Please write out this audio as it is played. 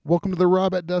Welcome to the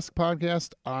Rob at Dusk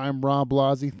podcast. I'm Rob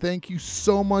Blasi. Thank you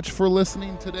so much for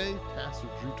listening today. Pastor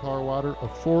Drew Tarwater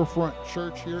of Forefront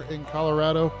Church here in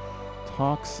Colorado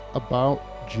talks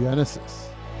about Genesis.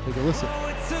 Take a listen. Oh,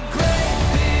 it's a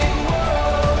great big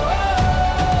world.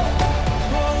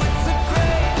 Oh, it's a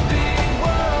great big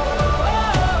world.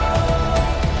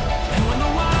 And when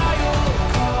the wild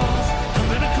calls, I'm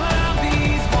gonna climb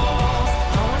these walls.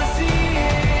 I wanna see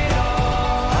it all.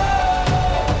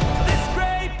 This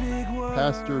great big world.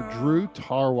 Pastor Drew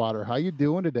Tarwater, how you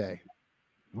doing today?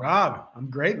 Rob, I'm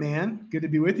great, man. Good to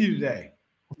be with you today.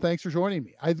 Well, thanks for joining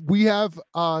me. We have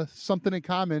something in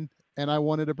common, and I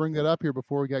wanted to bring that up here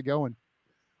before we get going.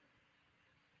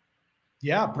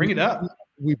 Yeah, bring it up.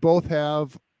 We both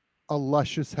have a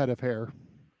luscious head of hair,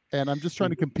 and I'm just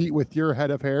trying to compete with your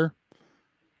head of hair.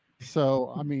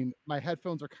 So, I mean, my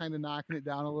headphones are kind of knocking it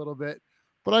down a little bit,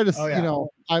 but I just, Oh,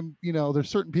 yeah. there's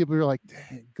certain people who are like,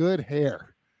 dang, good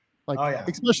hair. Like, Oh, yeah.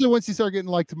 especially once you start getting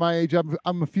like to my age,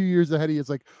 I'm a few years ahead of you. It's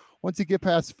like, once you get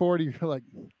past 40, you're like,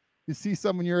 you see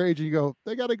someone your age and you go,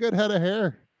 they got a good head of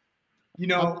hair. You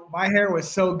know, my hair was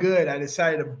so good, I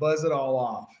decided to buzz it all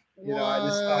off. You know, I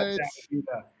just thought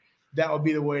that would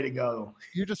be the way to go.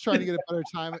 You're just trying to get a better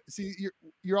time. See,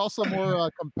 you're also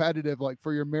more competitive, like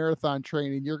for your marathon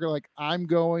training. You're like, I'm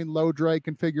going low drag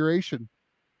configuration.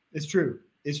 It's true.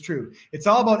 It's true. It's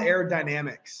all about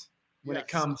aerodynamics when Yes. it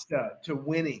comes to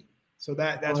winning. So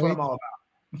that's what Right. I'm all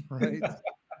about. Right.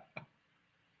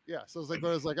 Yeah. So I was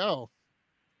like, oh,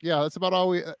 yeah, that's about all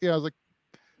we. I was like,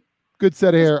 good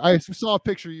set of hair. I saw a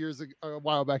picture a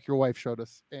while back. Your wife showed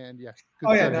us, and yeah. Good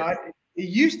Oh, yeah. set of No, hair. it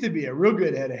used to be a real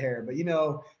good head of hair, but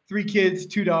 3 kids,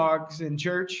 2 dogs in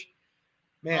church,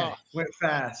 man, Oh. went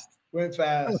fast. Went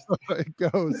fast. It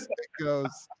goes.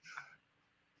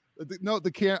 No, I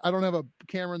don't have a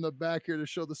camera in the back here to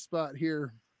show the spot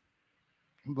here,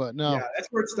 but no. Yeah, that's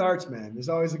where it starts, man. There's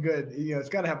always a good, it's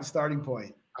got to have a starting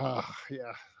point. Yeah.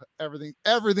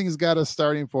 Everything's got a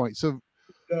starting point. So,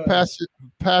 Uh,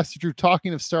 Pastor Drew,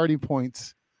 talking of starting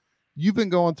points, you've been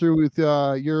going through with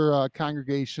your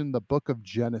congregation the book of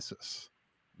Genesis.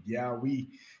 yeah, we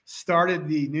started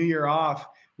the new year off.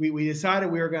 We decided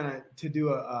we were going to do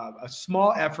a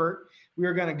small effort. We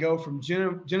were going to go from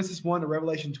Genesis 1 to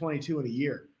Revelation 22 in a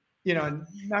year. And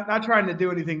not trying to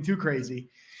do anything too crazy.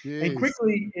 Jeez. And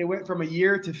quickly, it went from a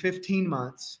year to 15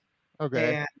 months.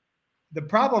 Okay. And the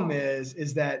problem is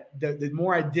that the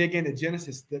more I dig into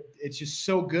Genesis, that it's just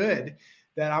so good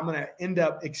that I'm going to end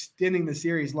up extending the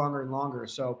series longer and longer.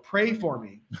 So pray for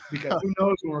me, because who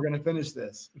knows when we're going to finish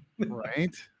this.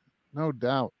 Right. No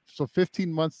doubt. So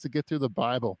 15 months to get through the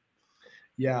Bible.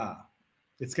 Yeah,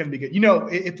 it's going to be good.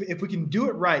 If we can do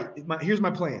it right, here's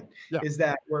my plan. Yeah. Is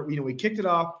that we kicked it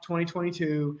off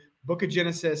 2022, Book of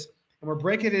Genesis, and we're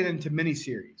breaking it into mini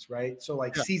series, right? So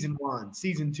like season 1,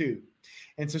 season 2.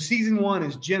 And so season 1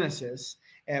 is Genesis,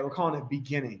 and we're calling it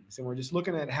Beginnings. And we're just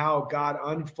looking at how God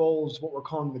unfolds what we're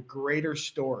calling the greater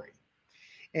story.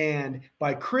 And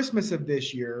by Christmas of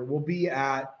this year, we'll be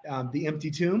at the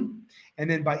empty tomb. And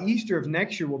then by Easter of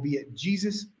next year, we'll be at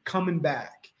Jesus coming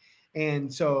back.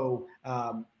 And so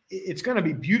it's going to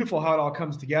be beautiful how it all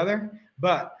comes together.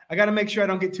 But I got to make sure I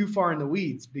don't get too far in the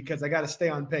weeds, because I got to stay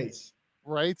on pace.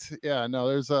 Right. Yeah. No,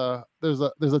 there's a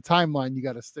timeline you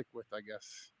got to stick with, I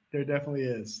guess. There definitely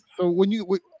is. So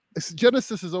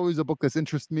Genesis is always a book that's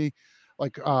interested me.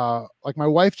 Like my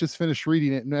wife just finished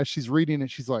reading it, and as she's reading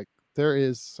it, she's like, there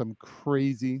is some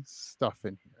crazy stuff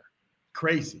in here.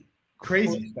 Crazy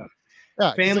stuff.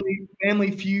 Yeah.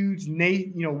 Family feuds,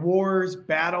 wars,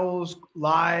 battles,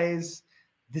 lies,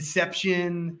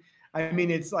 deception. I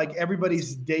mean, it's like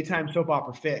everybody's daytime soap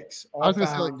opera fix, all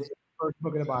found in the first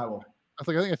book of the Bible. I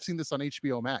think I've seen this on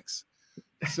HBO Max.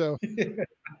 So,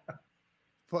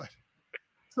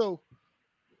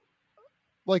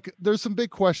 there's some big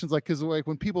questions, because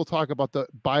when people talk about the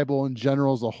Bible in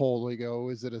general as a whole, they go,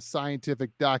 is it a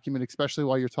scientific document, especially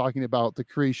while you're talking about the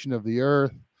creation of the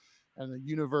earth and the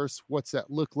universe? What's that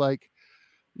look like?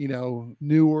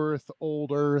 New earth,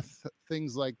 old earth,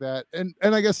 things like that. And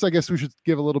I guess we should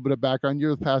give a little bit of background.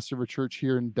 You're the pastor of a church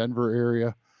here in Denver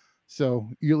area, so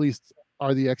you at least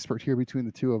are the expert here between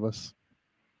the two of us.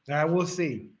 We'll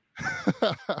see.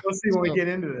 We'll see when we get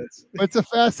into this. It's a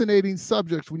fascinating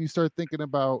subject when you start thinking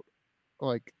about,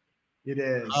 it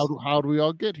is. How do we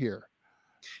all get here?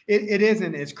 It is.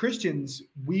 And as Christians,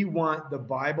 we want the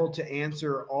Bible to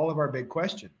answer all of our big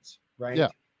questions, right? Yeah.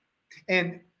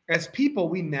 And as people,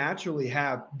 we naturally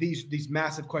have these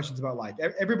massive questions about life.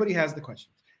 Everybody has the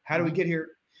questions. How do we get here?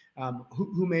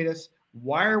 Who made us?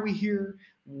 Why are we here?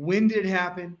 When did it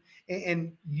happen?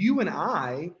 And you and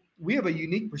I, we have a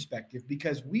unique perspective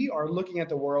because we are looking at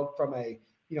the world from a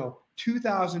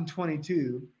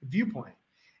 2022 viewpoint.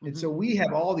 And so we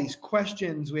have all these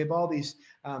questions. We have all these,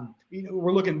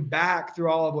 we're looking back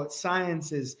through all of what science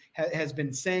has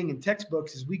been saying in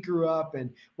textbooks as we grew up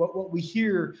and what we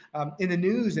hear in the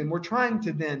news. And we're trying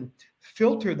to then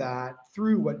filter that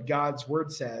through what God's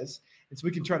word says. And so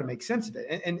we can try to make sense of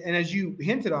it. And as you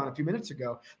hinted on a few minutes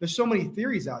ago, there's so many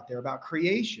theories out there about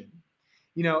creation.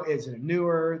 Is it a new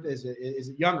earth? Is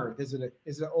it young earth? Is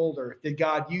it old earth? Did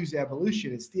God use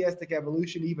evolution? Is theistic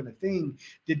evolution even a thing?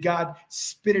 Did God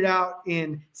spit it out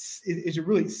is it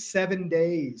really 7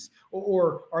 days?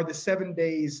 Or are the 7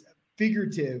 days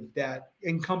figurative that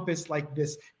encompass like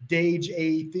this Stage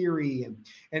A theory?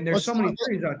 And there's so many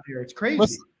theories out there. It's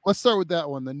crazy. Let's start with that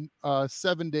one. The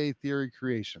 7-day theory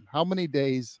creation. How many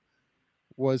days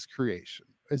was creation?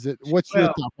 What's your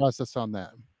thought process on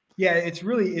that? Yeah, it's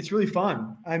really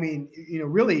fun. I mean,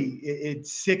 really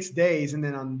it's 6 days. And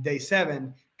then on day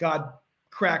 7, God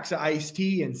cracks an iced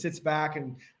tea and sits back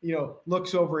and,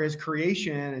 looks over his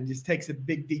creation and just takes a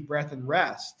big, deep breath and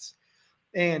rests.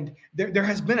 And there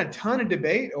has been a ton of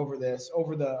debate over this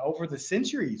over the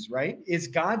centuries, right? Is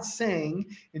God saying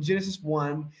in Genesis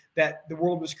 1 that the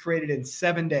world was created in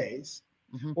 7 days?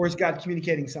 Or is God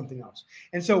communicating something else?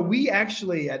 And so we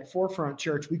actually at Forefront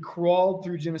Church, we crawled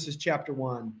through Genesis chapter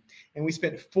 1 and we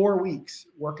spent 4 weeks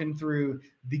working through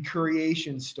the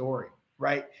creation story,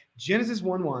 right? Genesis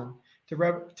 1:1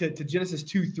 to Genesis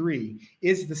 2:3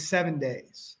 is the 7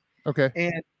 days. Okay.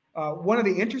 And one of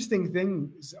the interesting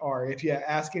things are, if you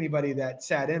ask anybody that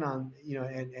sat in on,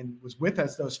 and was with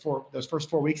us those first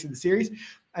 4 weeks of the series,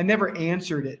 I never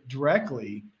answered it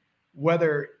directly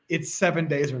whether it's 7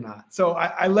 days or not. So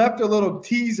I left a little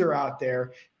teaser out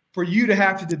there for you to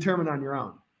have to determine on your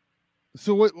own.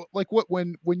 So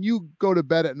when you go to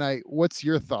bed at night, what's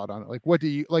your thought on it? Like, what do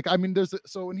you like? I mean,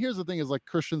 and here's the thing is like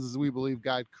Christians, as we believe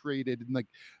God created, and like,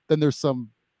 then there's some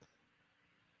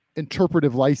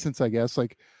interpretive license, I guess.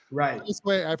 Like, right. This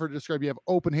way I've heard described, you have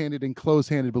open-handed and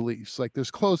closed-handed beliefs. Like there's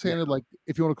closed-handed, like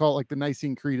if you want to call it like the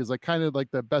Nicene Creed is like kind of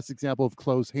like the best example of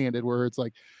closed-handed, where it's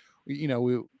like, we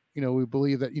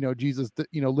believe that, Jesus,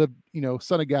 lived,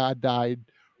 Son of God, died,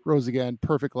 rose again,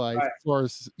 perfect life for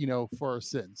us, for our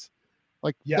sins.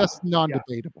 Like that's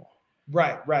non-debatable.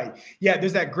 Right. Yeah.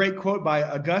 There's that great quote by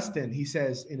Augustine. He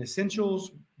says, in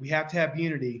essentials, we have to have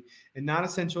unity. In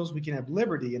non-essentials, we can have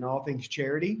liberty. In all things,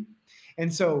 charity.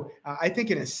 And so I think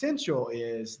an essential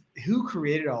is who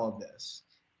created all of this?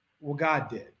 Well, God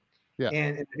did. Yeah.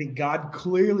 And I think God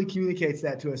clearly communicates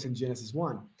that to us in Genesis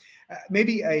 1.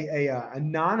 Maybe a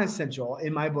non-essential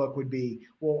in my book would be,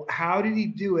 well, how did he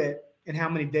do it and how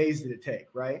many days did it take?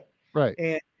 Right.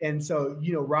 And so,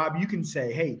 Rob, you can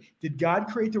say, hey, did God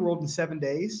create the world in 7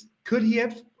 days? Could he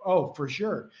have? Oh, for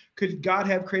sure. Could God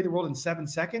have created the world in 7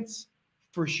 seconds?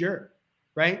 For sure.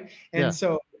 Right. And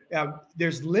so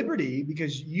there's liberty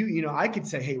because I could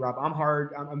say, hey, Rob,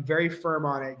 I'm very firm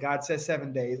on it. God says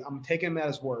 7 days. I'm taking him at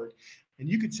his word. And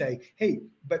you could say, hey,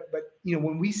 but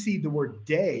when we see the word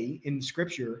day in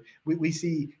Scripture, we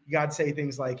see God say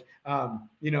things like,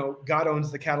 God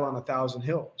owns the cattle on 1,000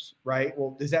 hills, right?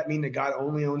 Well, does that mean that God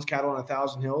only owns cattle on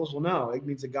 1,000 hills? Well, no, it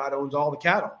means that God owns all the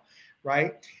cattle,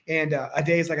 right? And a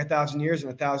day is like 1,000 years,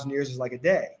 and 1,000 years is like a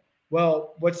day.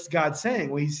 Well, what's God saying?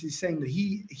 Well, he's saying that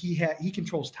he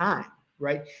controls time,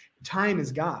 right? Time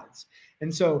is God's,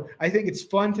 and so I think it's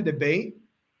fun to debate,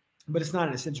 but it's not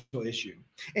an essential issue.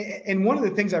 And one of the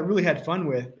things I really had fun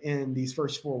with in these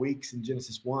first 4 weeks in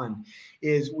Genesis 1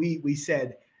 is we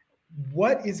said,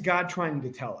 what is God trying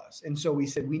to tell us? And so we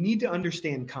said, we need to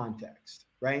understand context,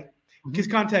 right? Because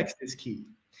context is key.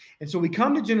 And so we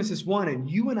come to Genesis 1 and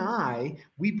you and I,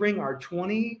 we bring our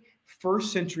 21st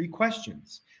century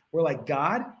questions. We're like,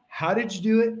 God, how did you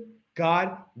do it?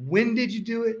 God, when did you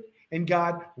do it? And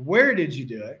God, where did you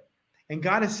do it? And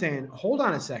God is saying, hold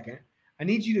on a second. I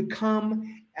need you to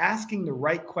come asking the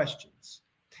right questions.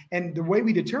 And the way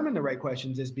we determine the right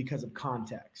questions is because of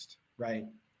context, right?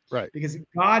 Right. Because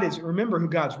remember who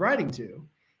God's writing to.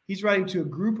 He's writing to a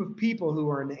group of people who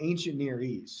are in the ancient Near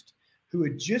East, who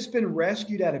had just been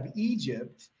rescued out of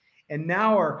Egypt and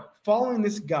now are following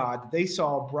this God that they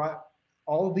saw brought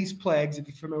all of these plagues. If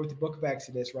you're familiar with the book of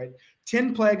Exodus, right?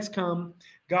 10 plagues come.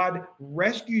 God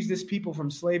rescues this people from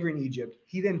slavery in Egypt.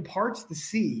 He then parts the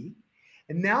sea.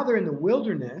 And now they're in the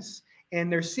wilderness,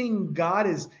 and they're seeing God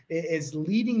is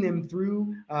leading them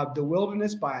through the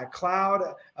wilderness by a cloud,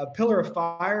 a pillar of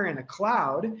fire and a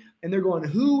cloud. And they're going,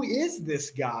 who is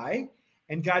this guy?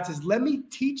 And God says, let me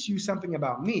teach you something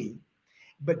about me.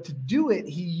 But to do it,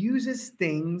 he uses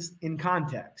things in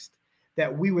context.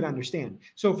 that we would understand.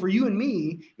 So for you and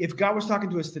me, if God was talking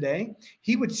to us today,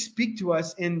 he would speak to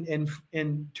us in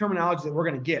terminology that we're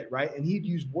going to get, right? And he'd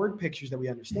use word pictures that we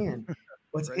understand.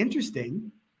 What's Right.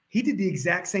 interesting, he did the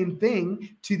exact same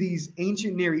thing to these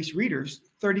ancient Near East readers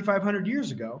 3,500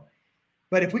 years ago.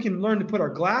 But if we can learn to put our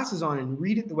glasses on and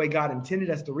read it the way God intended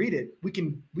us to read it, we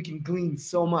can glean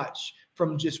so much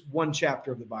from just one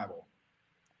chapter of the Bible.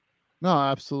 No,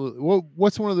 absolutely. Well,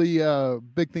 what's one of the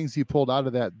big things you pulled out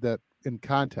of that in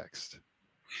context?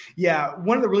 Yeah,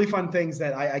 one of the really fun things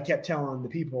that I kept telling the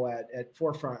people at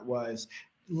Forefront was,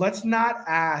 let's not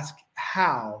ask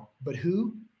how, but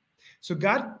who. So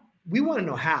God, we want to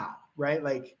know how, right?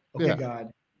 Like, okay, Yeah.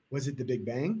 God, was it the Big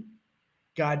Bang?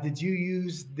 God, did you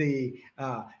use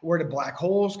where did black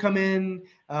holes come in?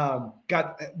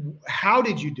 God, how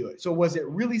did you do it? So was it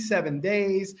really 7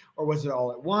 days or was it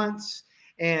all at once?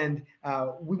 And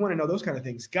we want to know those kind of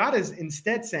things. God is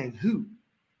instead saying who,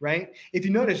 right? If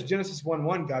you notice Genesis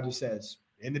 1:1, God just says,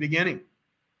 in the beginning,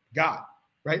 God,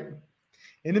 right?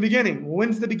 In the beginning. Well,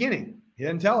 when's the beginning? He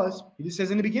doesn't tell us. He just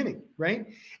says in the beginning, right?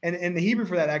 And the Hebrew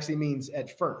for that actually means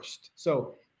at first.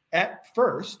 So at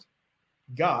first,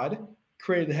 God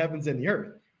created the heavens and the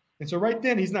earth. And so right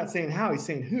then, he's not saying how, he's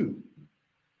saying who.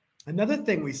 Another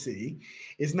thing we see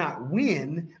is not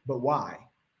when, but why.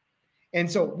 And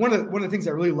so one of the things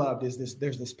I really loved is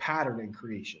there's this pattern in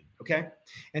creation, okay?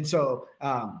 And so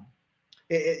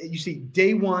you see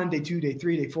day 1, day 2, day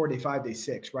 3, day 4, day 5, day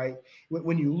 6, right?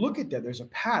 When you look at that, there's a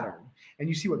pattern, and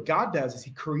you see what God does is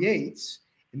he creates,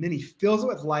 and then he fills it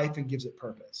with life and gives it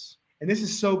purpose. And this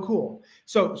is so cool.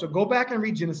 So go back and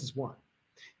read Genesis 1.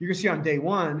 You're going to see on day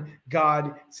 1,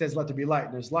 God says, let there be light,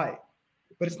 and there's light.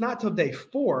 But it's not till day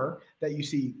 4 that you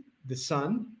see the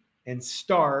sun and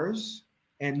stars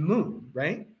and moon,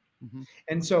 right? Mhm.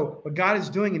 And so what God is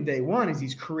doing in day 1 is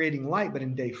he's creating light, but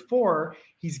in day 4,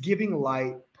 he's giving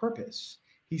light purpose.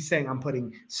 He's saying, I'm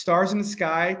putting stars in the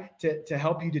sky to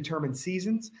help you determine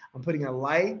seasons. I'm putting a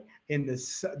light in the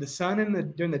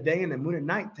sun during the day and the moon at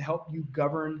night to help you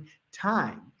govern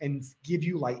time and give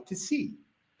you light to see.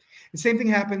 The same thing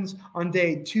happens on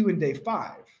day 2 and day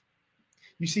 5.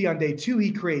 You see on day 2,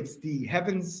 he creates the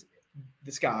heavens,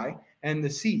 the sky, and the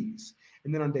seas.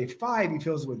 And then on day 5, he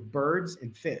fills it with birds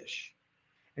and fish.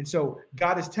 And so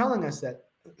God is telling us that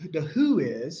the who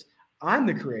is, I'm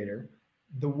the creator.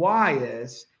 The why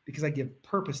is because I give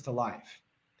purpose to life.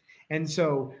 And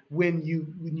so when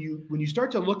you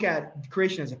start to look at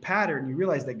creation as a pattern, you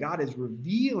realize that God is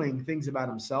revealing things about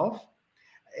himself,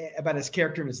 about his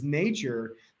character and his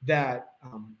nature that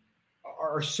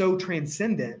are so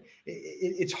transcendent.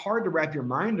 It's hard to wrap your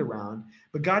mind around,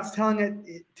 but God's telling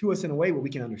it to us in a way where we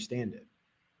can understand it.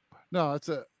 No, that's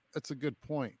a good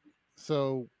point.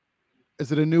 So,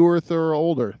 is it a new Earth or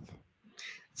old Earth?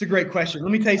 It's a great question.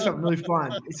 Let me tell you something really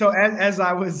fun. So as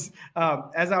I was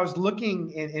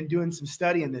looking and doing some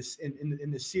study in this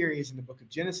series in the book of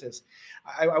Genesis,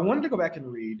 I wanted to go back and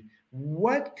read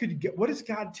what is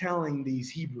God telling these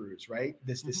Hebrews, right?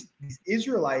 These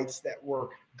Israelites that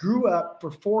grew up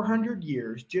for 400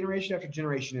 years, generation after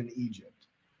generation in Egypt,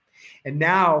 and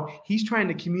now he's trying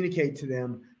to communicate to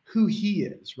them who he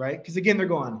is, right? Because again, they're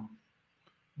going,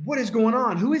 what is going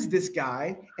on? Who is this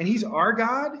guy? And he's our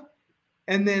God.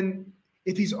 And then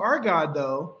if he's our God,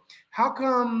 though, how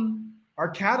come our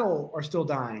cattle are still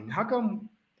dying? How come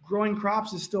growing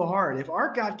crops is still hard? If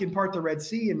our God can part the Red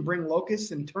Sea and bring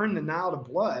locusts and turn the Nile to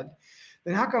blood,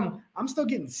 then how come I'm still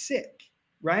getting sick,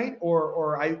 right?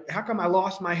 How come I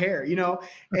lost my hair,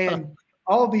 and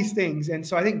all of these things. And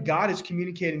so I think God is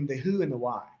communicating the who and the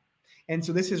why. And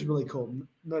so this is really cool.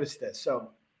 Notice this.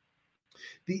 So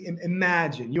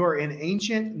imagine you're an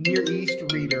ancient Near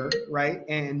East reader, right?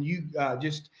 And you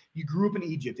grew up in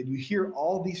Egypt, and you hear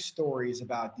all these stories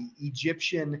about the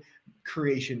Egyptian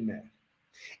creation myth.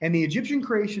 And the Egyptian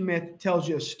creation myth tells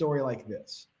you a story like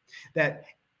this: that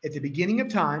at the beginning of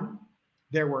time,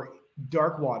 there were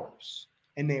dark waters,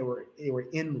 and they were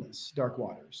endless dark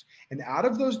waters. And out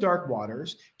of those dark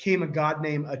waters came a god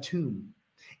named Atum.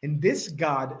 And this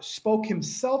god spoke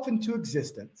himself into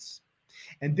existence.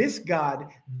 And this God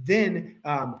then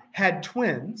had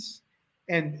twins,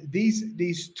 and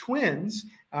these twins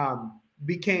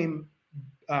became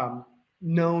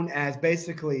known as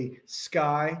basically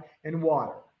sky and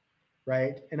water,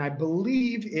 right? And I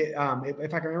believe if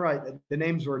I can remember right, the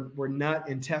names were Nut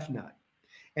and Tefnut,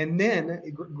 and then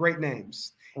great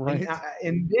names. Right.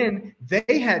 And then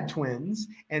they had twins,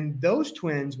 and those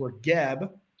twins were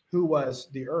Geb, who was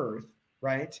the earth,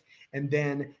 right? And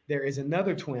then there is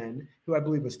another twin who I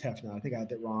believe was Tefnut. I think I had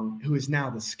that wrong, who is now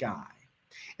the sky.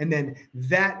 And then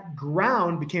that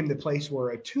ground became the place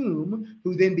where Atum,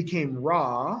 who then became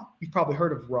Ra, you've probably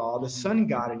heard of Ra, the sun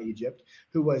god in Egypt,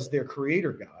 who was their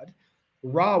creator god.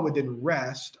 Ra would then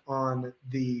rest on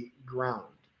the ground.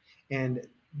 And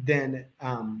then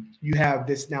you have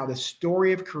this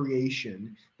story of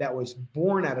creation that was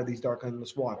born out of these dark,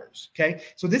 endless waters. Okay.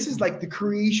 So this is like the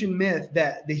creation myth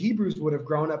that the Hebrews would have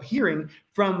grown up hearing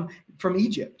from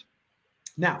Egypt.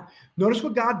 Now, notice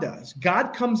what God does.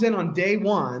 God comes in on day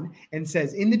one and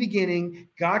says, in the beginning,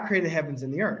 God created the heavens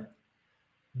and the earth.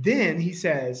 Then he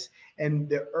says,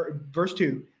 verse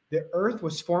 2, the earth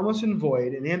was formless and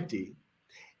void and empty,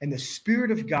 and the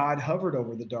Spirit of God hovered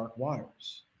over the dark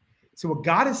waters. So what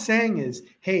God is saying is,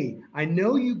 hey, I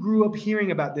know you grew up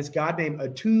hearing about this God named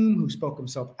Atum who spoke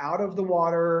himself out of the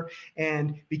water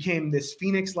and became this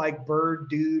phoenix-like bird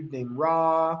dude named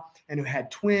Ra, and who had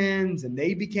twins, and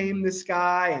they became the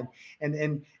sky.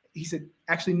 And he said,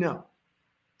 actually, no,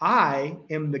 I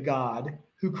am the God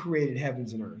who created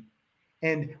heavens and earth.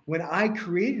 And when I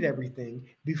created everything,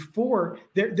 before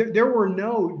there were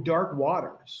no dark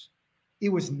waters. It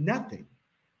was nothing.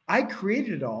 I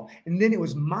created it all. And then it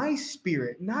was my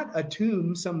spirit, not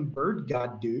Atum, some bird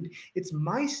god dude. It's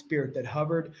my spirit that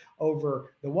hovered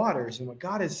over the waters. And what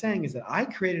God is saying is that I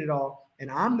created it all, and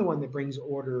I'm the one that brings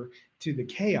order to the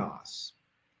chaos.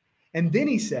 And then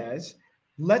he says,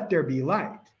 let there be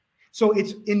light. So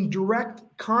it's in direct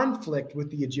conflict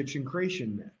with the Egyptian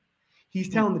creation myth. He's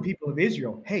telling the people of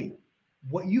Israel, hey,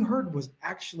 what you heard was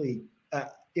actually,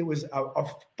 it was a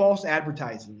false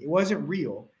advertising. It wasn't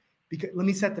real. Because let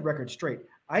me set the record straight.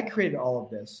 I created all of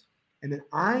this, and then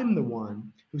I'm the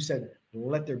one who said,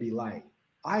 let there be light.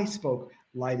 I spoke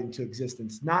light into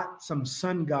existence, not some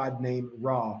sun god named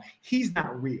Ra. He's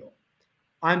not real.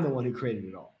 I'm the one who created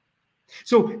it all.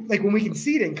 So, like, when we can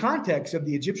see it in context of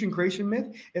the Egyptian creation myth,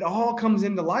 it all comes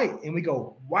into light, and we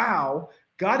go, wow,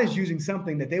 God is using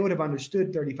something that they would have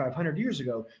understood 3,500 years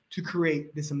ago to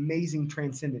create this amazing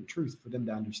transcendent truth for them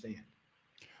to understand.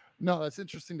 No, that's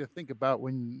interesting to think about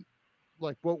when,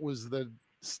 like, what was the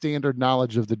standard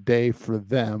knowledge of the day for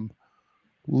them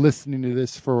listening to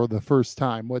this for the first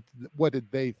time? What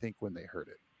did they think when they heard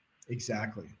it?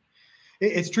 Exactly.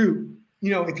 It's true.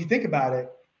 You know, if you think about it,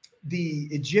 the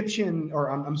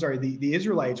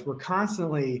Israelites were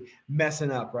constantly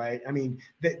messing up, right? I mean,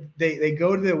 they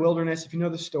go to the wilderness, if you know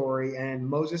the story, and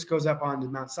Moses goes up onto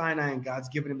Mount Sinai and God's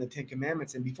given him the 10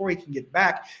 Commandments. And before he can get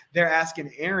back, they're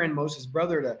asking Aaron, Moses'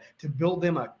 brother, to build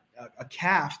them a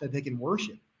calf that they can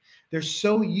worship. They're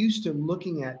so used to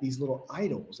looking at these little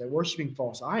idols, they're worshiping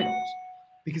false idols,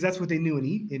 because that's what they knew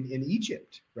in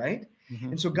Egypt, right?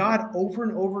 Mm-hmm. And so God over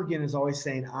and over again is always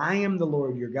saying, I am the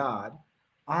Lord your God.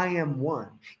 I am one.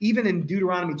 Even in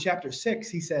Deuteronomy chapter 6,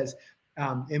 he says,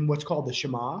 in what's called the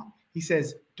Shema, he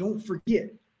says, don't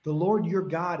forget, the Lord your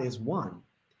God is one.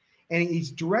 And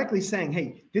he's directly saying,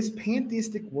 hey, this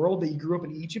pantheistic world that you grew up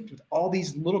in Egypt with all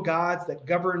these little gods that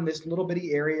govern this little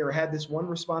bitty area or had this one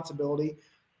responsibility,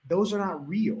 those are not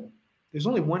real. There's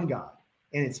only one God,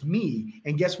 and it's me.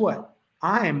 And guess what?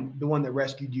 I am the one that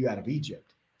rescued you out of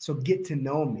Egypt. So get to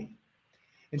know me.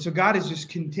 And so God is just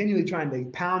continually trying to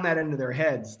pound that into their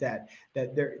heads that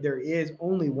there is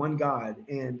only one God.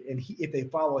 And if they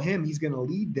follow him, he's going to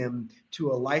lead them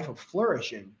to a life of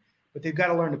flourishing. But they've got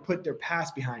to learn to put their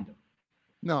past behind them.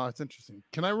 No, it's interesting.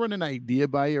 Can I run an idea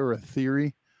by you or a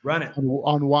theory? Run it.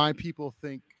 On why people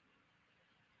think,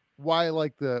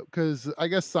 because I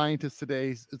guess scientists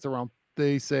today,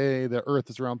 they say the Earth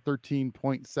is around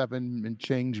 13.7 and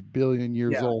change billion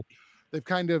years old. They've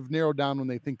kind of narrowed down when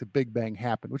they think the Big Bang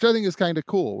happened, which I think is kind of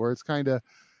cool, where it's kind of,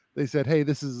 they said, hey,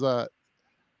 this is,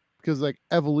 because like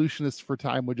evolutionists for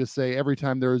time would just say every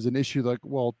time there was an issue, like,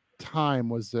 well, time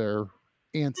was their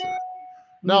answer.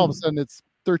 Now all of a sudden it's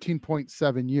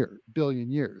 13.7 billion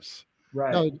years.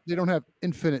 Right. No, they don't have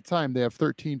infinite time. They have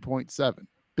 13.7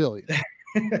 billion.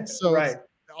 So right.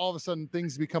 All of a sudden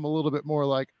things become a little bit more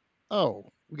like,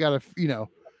 oh, we got to,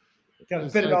 got to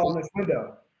fit it all in this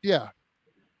window. Yeah.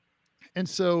 And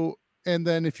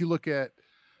then if you look at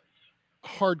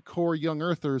hardcore young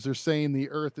earthers, are saying the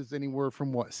Earth is anywhere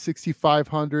from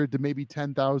 6,500 to maybe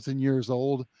 10,000 years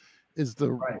old is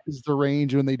the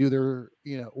range when they do their,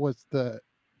 what's the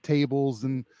tables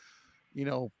and,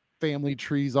 family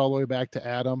trees all the way back to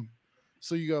Adam.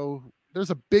 So you go,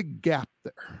 there's a big gap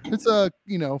there. It's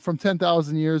from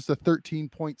 10,000 years to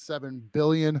 13.7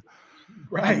 billion.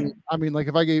 Right. I mean, like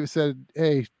if I said,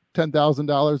 hey,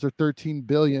 $10,000 or 13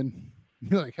 billion,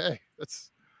 you're like, hey,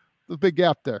 that's the big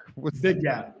gap there. What's big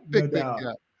gap? Big gap.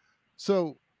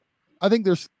 So I think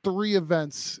there's 3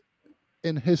 events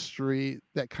in history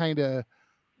that kind of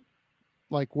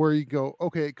like where you go,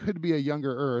 okay, it could be a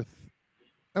younger Earth.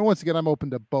 And once again, I'm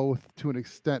open to both to an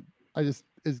extent.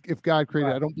 If God created,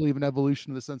 Right. I don't believe in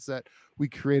evolution in the sense that we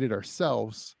created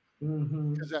ourselves,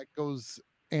 Mm-hmm. because that goes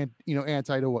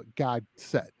anti to what God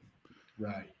said.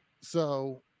 Right.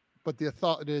 So, but the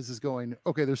thought is going,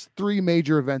 okay, there's three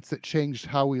major events that changed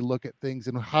how we look at things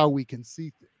and how we can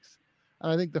see things.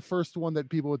 And I think the first one that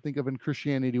people would think of in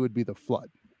Christianity would be the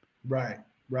flood. Right.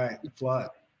 Right. The flood.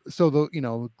 So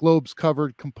the globe's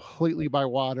covered completely by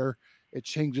water. It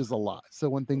changes a lot. So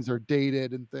when things are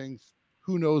dated and things,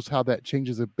 who knows how that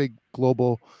changes a big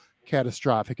global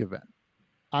catastrophic event.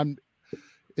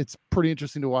 It's pretty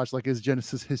interesting to watch, like, is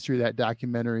Genesis History, that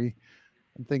documentary,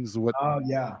 and things Oh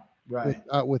yeah. Right.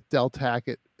 with Del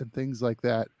Tackett and things like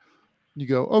that. You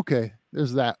go, okay,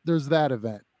 there's that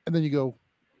event. And then you go,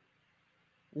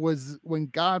 was when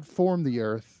God formed the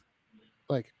earth,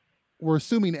 like, we're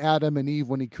assuming Adam and Eve,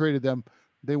 when he created them,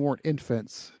 they weren't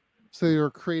infants. So they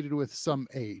were created with some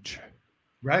age.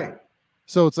 Right.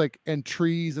 So it's like, and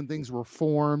trees and things were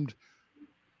formed.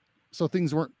 So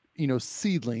things weren't,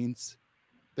 seedlings.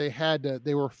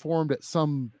 They were formed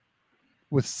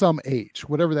with some age,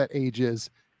 whatever that age is.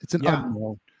 It's an Yeah.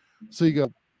 unknown. So you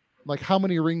go, like, how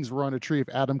many rings were on a tree if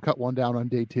Adam cut one down on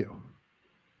day 2?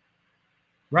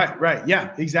 Right. Right.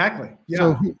 Yeah. Exactly. Yeah.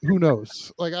 So who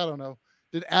knows? Like, I don't know.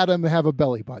 Did Adam have a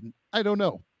belly button? I don't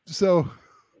know. So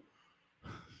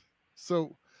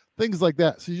things like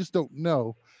that. So you just don't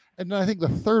know. And then I think the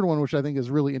third one, which I think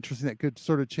is really interesting, that could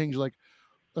sort of change like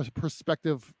a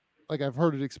perspective. Like, I've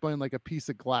heard it explained like a piece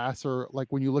of glass, or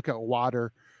like when you look at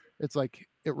water, it's like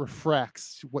it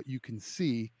refracts what you can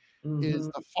see. Is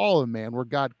Mhm. the fall of man, where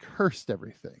God cursed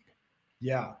everything.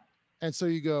 Yeah. And so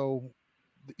you go,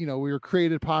 we were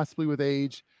created possibly with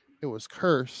age. It was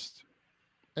cursed.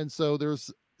 And so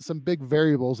there's some big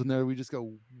variables in there. We just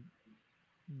go,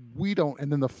 we don't.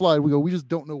 And then the flood, we go, we just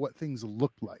don't know what things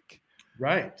look like.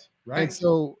 Right. Right. And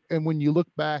so, and when you look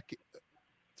back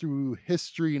through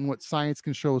history and what science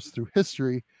can show us through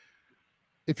history,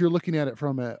 if you're looking at it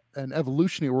from an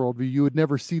evolutionary worldview, you would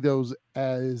never see those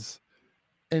as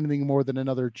anything more than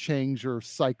another change or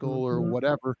cycle or Mhm.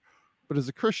 whatever. But as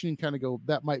a Christian, you kind of go,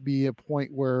 that might be a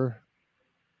point where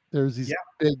there's Yeah.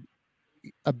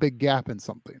 a big gap in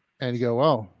something, and you go,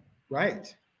 oh,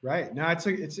 Right. Right. No,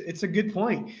 it's a good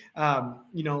point.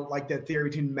 Like that theory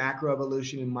between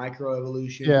macroevolution and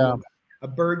microevolution. yeah, A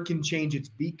bird can change its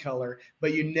beak color,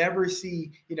 but you never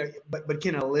see, but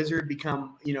can a lizard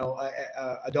become,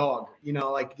 a dog,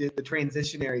 like the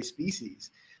transitionary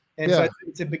species? And so yeah,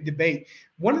 it's a big debate.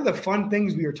 One of the fun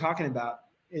things we were talking about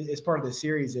as part of the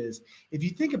series is, if you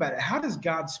think about it, how does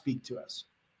God speak to us?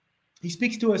 He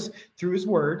speaks to us through his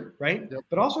word, right? yep,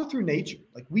 But also through nature.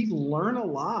 Like, we learn a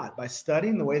lot by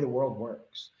studying the way the world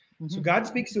works. So mm-hmm. God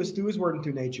speaks to us through his word and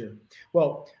through nature.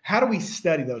 Well, how do we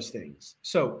study those things?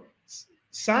 So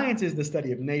science is the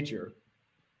study of nature.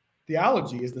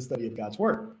 Theology is the study of God's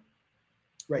word.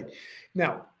 Right.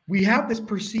 Now, we have this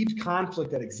perceived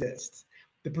conflict that exists.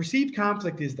 The perceived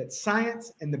conflict is that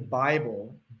science and the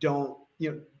Bible don't,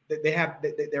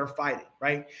 they're fighting,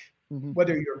 right? Mm-hmm.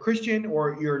 Whether you're a Christian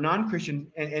or you're a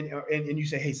non-Christian, and you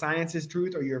say, hey, science is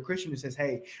truth, or you're a Christian who says,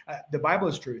 hey, the Bible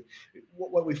is truth.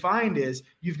 What we find is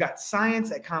you've got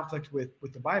science at conflict with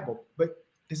the Bible, but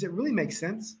does it really make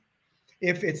sense?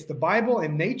 If it's the Bible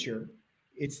and nature,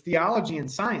 it's theology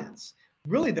and science.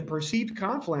 Really, the perceived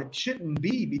conflict shouldn't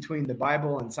be between the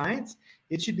Bible and science.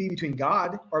 It should be between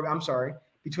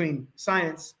between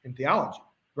science and theology,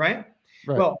 right?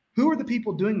 Right. Well, who are the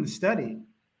people doing the studying?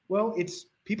 Well, it's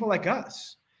people like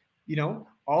us.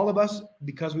 All of us,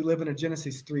 because we live in a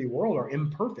Genesis 3 world, are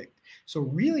imperfect. So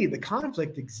really, the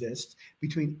conflict exists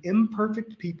between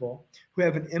imperfect people who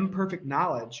have an imperfect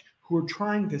knowledge, who are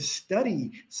trying to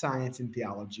study science and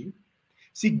theology.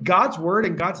 See, God's word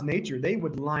and God's nature, they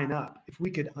would line up if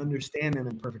we could understand them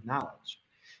in perfect knowledge.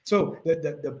 So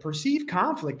the perceived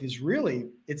conflict is really,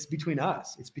 it's between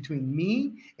us. It's between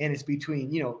me, and it's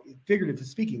between, figuratively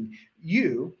speaking,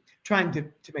 you trying to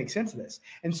make sense of this.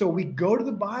 And so we go to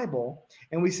the Bible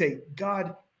and we say,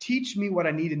 God, teach me what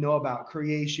I need to know about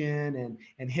creation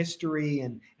and history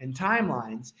and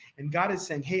timelines. And God is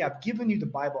saying, hey, I've given you the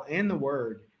Bible and the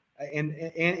word and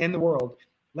the world.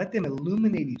 Let them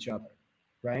illuminate each other,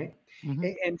 right? Mm-hmm.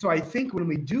 And so I think when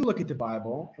we do look at the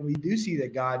Bible and we do see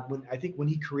that God, when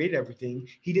he created everything,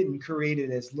 he didn't create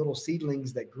it as little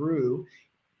seedlings that grew.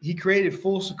 He created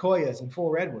full sequoias and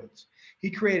full redwoods. He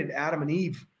created Adam and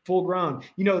Eve full grown.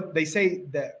 They say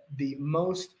that the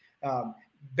most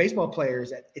baseball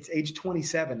players at its age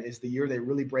 27 is the year they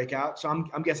really break out. So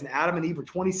I'm guessing Adam and Eve are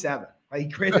 27. Right? He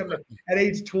created them at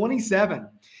age 27.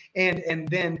 And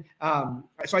then,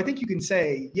 so I think you can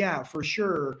say, yeah, for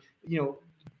sure,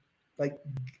 like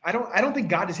I don't think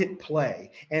God has hit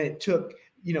play and it took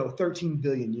 13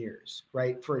 billion years,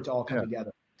 right, for it to all come Yeah.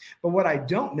 together. But what I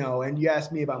don't know, and you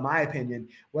asked me about my opinion,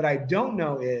 what I don't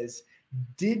know is,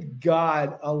 did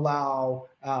God allow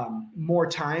more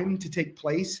time to take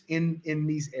place in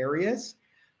these areas?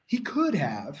 He could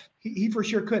have. He for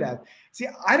sure could have. See,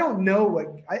 I don't know what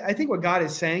I think what God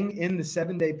is saying in the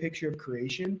 7-day picture of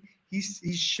creation. He's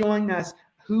showing us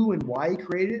who and why he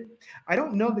created it. I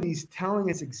don't know that he's telling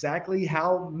us exactly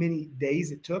how many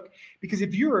days it took, because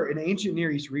if you're an ancient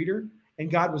Near East reader and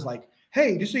God was like,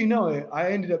 hey, just so you know,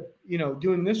 I ended up,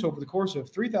 doing this over the course of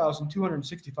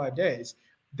 3,265 days,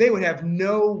 they would have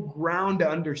no ground to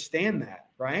understand that,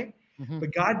 right? Mhm.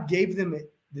 But God gave them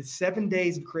the 7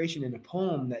 days of creation in a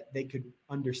poem that they could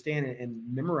understand and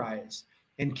memorize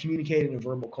and communicate in a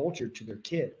verbal culture to their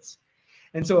kids.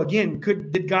 And so again,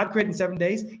 did God create in 7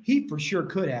 days? He for sure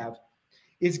could have.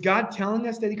 Is God telling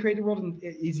us that he created the world? And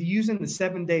is he using the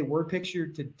 7-day word picture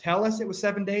to tell us it was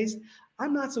 7 days?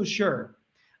 I'm not so sure.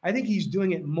 I think he's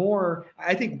doing it more.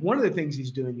 I think one of the things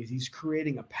he's doing is he's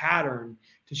creating a pattern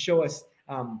to show us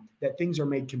that things are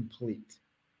made complete.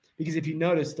 Because if you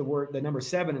notice, the number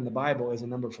 7 in the Bible is a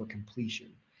number for completion.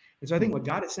 And so I think what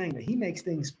God is saying, that he makes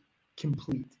things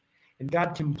complete, and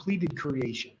God completed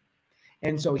creation.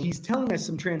 And so he's telling us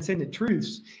some transcendent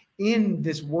truths in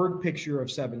this word picture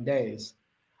of 7 days.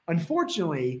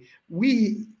 Unfortunately,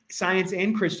 we scientists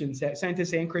and Christians,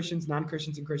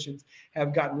 non-Christians and Christians,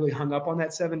 have gotten really hung up on that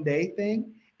 7-day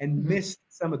thing and missed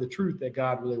some of the truth that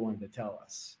God really wanted to tell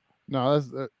us. No,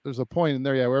 there's a point in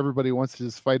there, yeah, where everybody wants to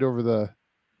just fight over the,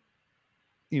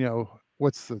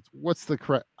 what's the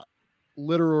correct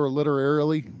literal or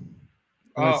literarily?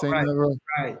 Am I saying that right?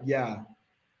 Right, yeah,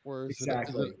 Or is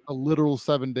exactly. it a literal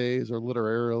 7 days or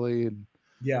literarily? And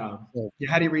Yeah. so,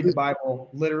 Yeah. How do you read the Bible?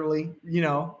 Literally,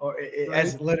 or right?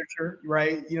 as literature,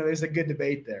 right? There's a good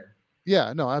debate there.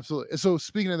 Yeah, no, absolutely. So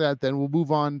speaking of that, then we'll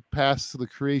move on past the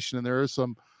creation, and there are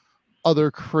some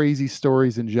other crazy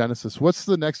stories in Genesis. What's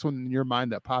the next one in your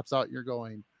mind that pops out? You're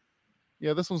going,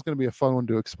 yeah, this one's going to be a fun one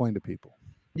to explain to people.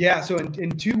 Yeah. So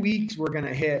in 2 weeks, we're going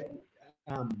to hit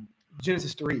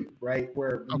Genesis 3, right?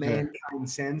 Where mankind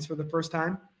sins for the first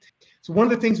time. So one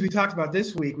of the things we talked about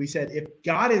this week, we said, if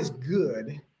God is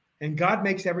good and God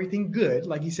makes everything good,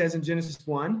 like he says in Genesis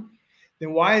 1,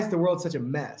 then why is the world such a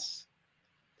mess?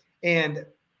 And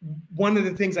one of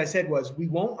the things I said was, we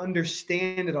won't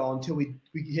understand it all until we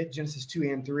hit Genesis 2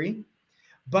 and 3.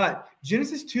 But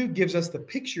Genesis 2 gives us the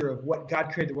picture of what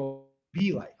God created the world to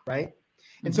be like, right?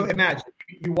 And so imagine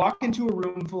you walk into a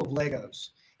room full of Legos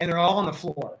and they're all on the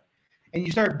floor, and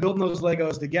you start building those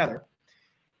Legos together.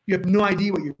 You have no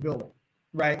idea what you're building,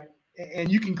 right?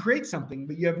 And you can create something,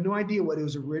 but you have no idea what it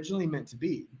was originally meant to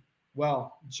be.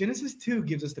 Well, Genesis 2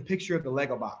 gives us the picture of the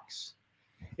Lego box.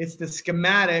 It's the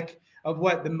schematic of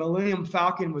what the Millennium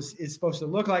Falcon is supposed to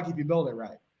look like if you build it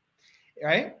right,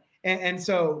 right? And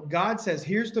so God says,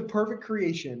 here's the perfect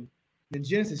creation. In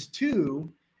Genesis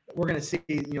 2, we're going to see,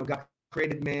 God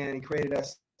created man, he created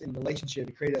us in relationship,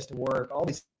 he created us to work, all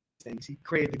these things. He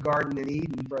created the garden in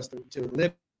Eden for us to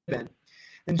live in.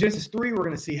 In Genesis 3, we're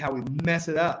going to see how we mess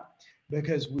it up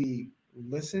because we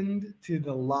listened to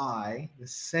the lie, the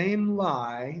same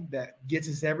lie that gets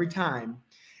us every time.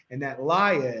 And that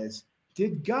lie is,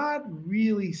 did God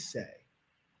really say?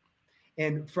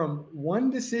 And from one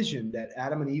decision that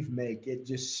Adam and Eve make, it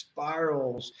just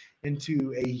spirals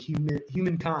into a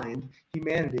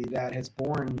humanity that has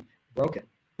born broken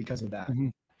because of that.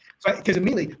 So, because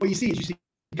immediately what you see is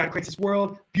God creates this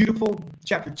world, beautiful,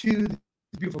 chapter 2, this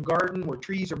beautiful garden where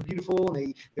trees are beautiful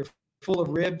and they're full of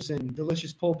ribs and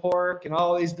delicious pulled pork and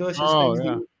all these delicious things.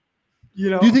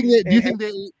 Yeah. Do you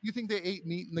think they ate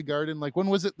meat in the garden? Like, when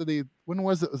was it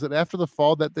was it after the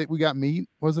fall that we got meat,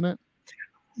 wasn't it?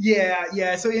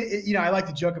 Yeah. So I like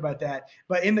to joke about that,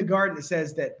 but in the garden it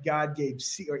says that God gave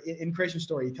seed, or in creation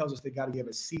story he tells us that God gave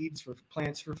us seeds for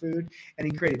plants for food, and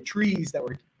he created trees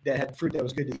that had fruit that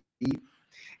was good to eat.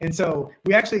 And so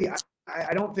we actually,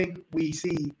 I don't think we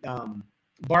see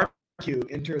barbecue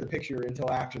enter the picture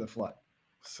until after the flood.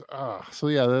 So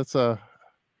yeah, that's a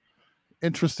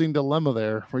interesting dilemma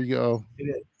there where you go. It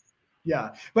is.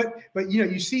 Yeah. But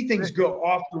you see things go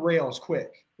off the rails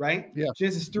quick, right? Yeah.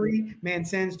 Genesis 3, man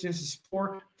sins. Genesis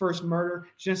 4, first murder.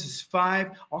 Genesis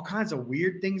 5, all kinds of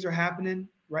weird things are happening,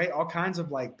 right? All kinds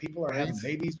of people are having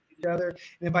babies with each other. And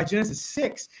then by Genesis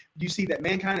 6, you see that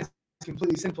mankind is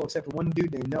completely sinful except for one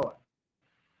dude named Noah.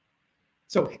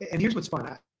 So, and here's what's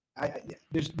fun.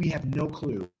 We have no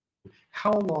clue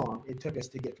how long it took us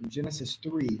to get from Genesis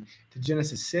 3 to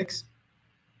Genesis 6.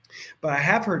 But I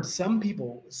have heard some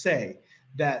people say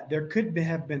that there could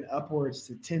have been upwards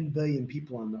to 10 billion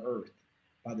people on the earth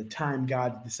by the time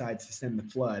God decides to send the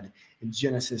flood in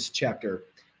Genesis chapter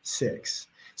 6.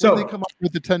 So So they come up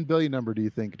with the 10 billion number, do you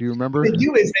think? Do you remember? what they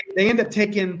do is they end up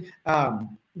taking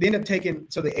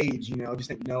so the age, just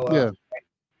think Noah, Yeah. right?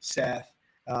 Seth,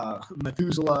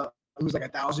 Methuselah, who's like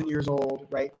 1,000 years old,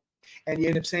 right? And you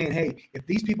end up saying, hey, if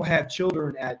these people have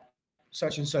children at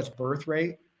such and such birth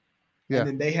rate, Yeah. and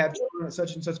then they have children at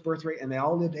such and such birth rate, and they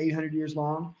all lived 800 years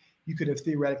long, you could have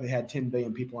theoretically had 10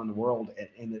 billion people in the world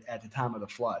at the time of the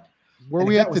flood. Where are And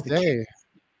we if at that was the today? case,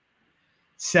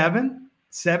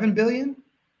 7 billion,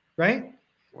 right?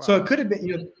 Wow. So it could have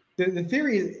been, the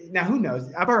theory is, now who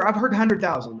knows? I've heard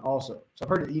 100,000 also. So I've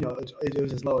heard it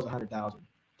was as low as 100,000.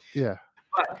 Yeah.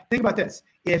 But think about this: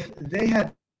 if they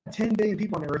had 10 billion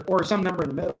people on the earth, or some number in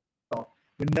the middle,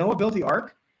 when Noah built the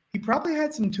ark, he probably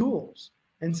had some tools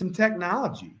and some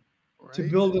technology to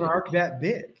Right? build an ark that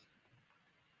big.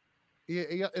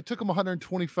 Yeah, it took him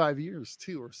 125 years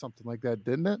too, or something like that,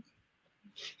 didn't it?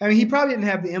 I mean, he probably didn't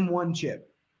have the M1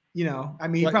 chip. He Right,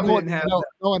 probably didn't have. no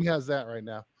one has that right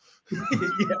now.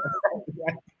 Yeah,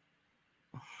 right.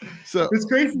 So It's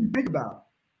crazy to think about.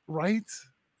 right?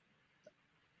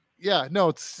 Yeah, no,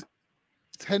 it's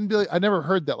 10 billion. I never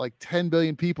heard that, like 10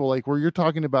 billion people, like where you're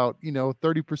talking about,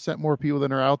 30% more people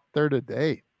than are out there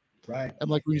today. Right. And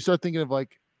like when you start thinking of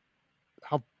like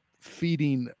how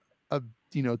feeding of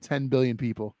 10 billion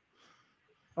people.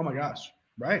 Oh my gosh.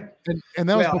 Right. And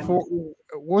that was before,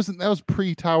 that was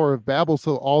pre-Tower of Babel,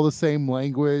 so all the same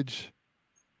language.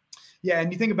 Yeah,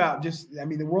 and you think about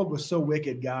the world was so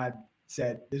wicked, God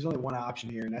said there's only one option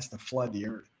here, and that's to flood the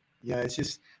earth. It's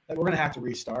just that we're gonna have to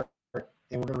restart, and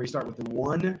we're gonna restart with the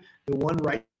one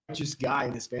righteous guy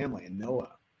in his family, and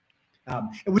Noah.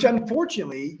 Which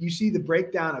unfortunately you see the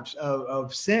breakdown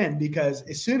of sin, because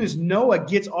as soon as Noah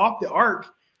gets off the ark,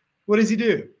 what does he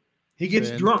do? He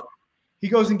gets drunk. He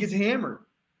goes and gets hammered.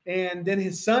 And then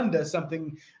his son does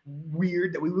something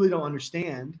weird that we really don't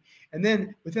understand. And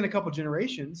then within a couple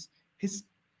generations, his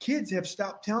kids have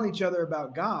stopped telling each other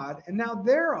about God. And now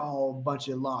they're all a bunch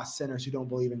of lost sinners who don't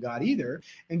believe in God either.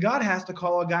 And God has to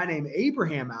call a guy named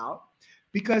Abraham out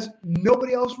because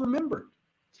nobody else remembered.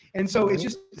 And so it's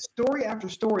just story after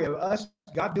story of us,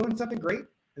 God doing something great,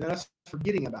 and then us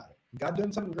forgetting about it. God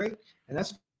doing something great, and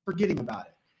us forgetting about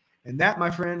it. And that,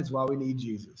 my friend, is why we need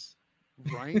Jesus.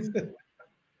 Right?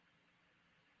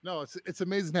 No, it's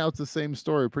amazing how it's the same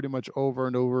story pretty much over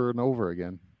and over and over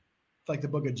again. It's like the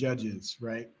book of Judges,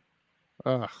 right?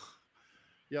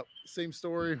 Yep. Same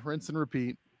story, rinse and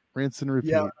repeat. Rinse and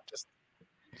repeat. Yeah.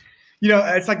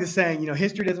 It's like the saying,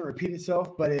 history doesn't repeat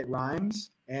itself, but it rhymes.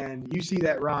 And you see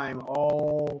that rhyme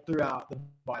all throughout the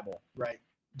Bible, right?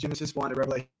 Genesis 1 to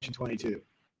Revelation 22.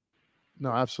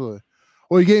 No, absolutely.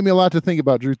 Well, you gave me a lot to think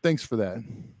about, Drew. Thanks for that.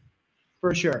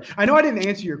 For sure. I know I didn't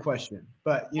answer your question,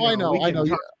 but I know.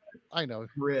 I know.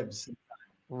 Ribs.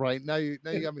 Right. Now you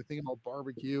got me thinking about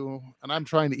barbecue, and I'm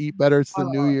trying to eat better. It's the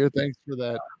new year. Thanks for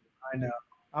that. I know.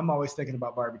 I'm always thinking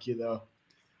about barbecue, though.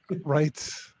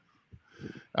 Right.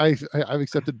 I've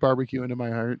accepted barbecue into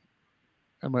my heart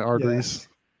and my arteries.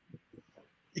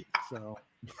 Yeah. So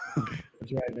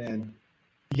that's right, man.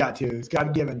 You got to. It's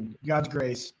God given. God's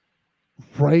grace.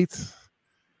 Right.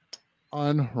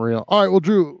 Unreal. All right. Well,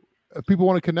 Drew, if people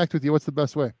want to connect with you, what's the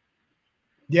best way?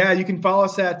 Yeah, you can follow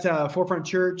us at Forefront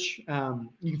Church.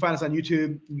 You can find us on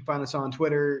YouTube. You can find us on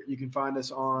Twitter. You can find us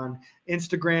on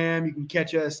Instagram. You can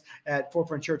catch us at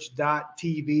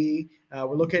forefrontchurch.tv.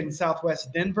 We're located in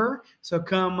Southwest Denver. So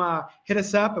come hit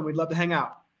us up, and we'd love to hang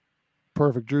out.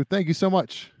 Perfect, Drew. Thank you so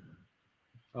much.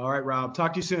 All right, Rob.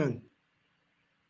 Talk to you soon.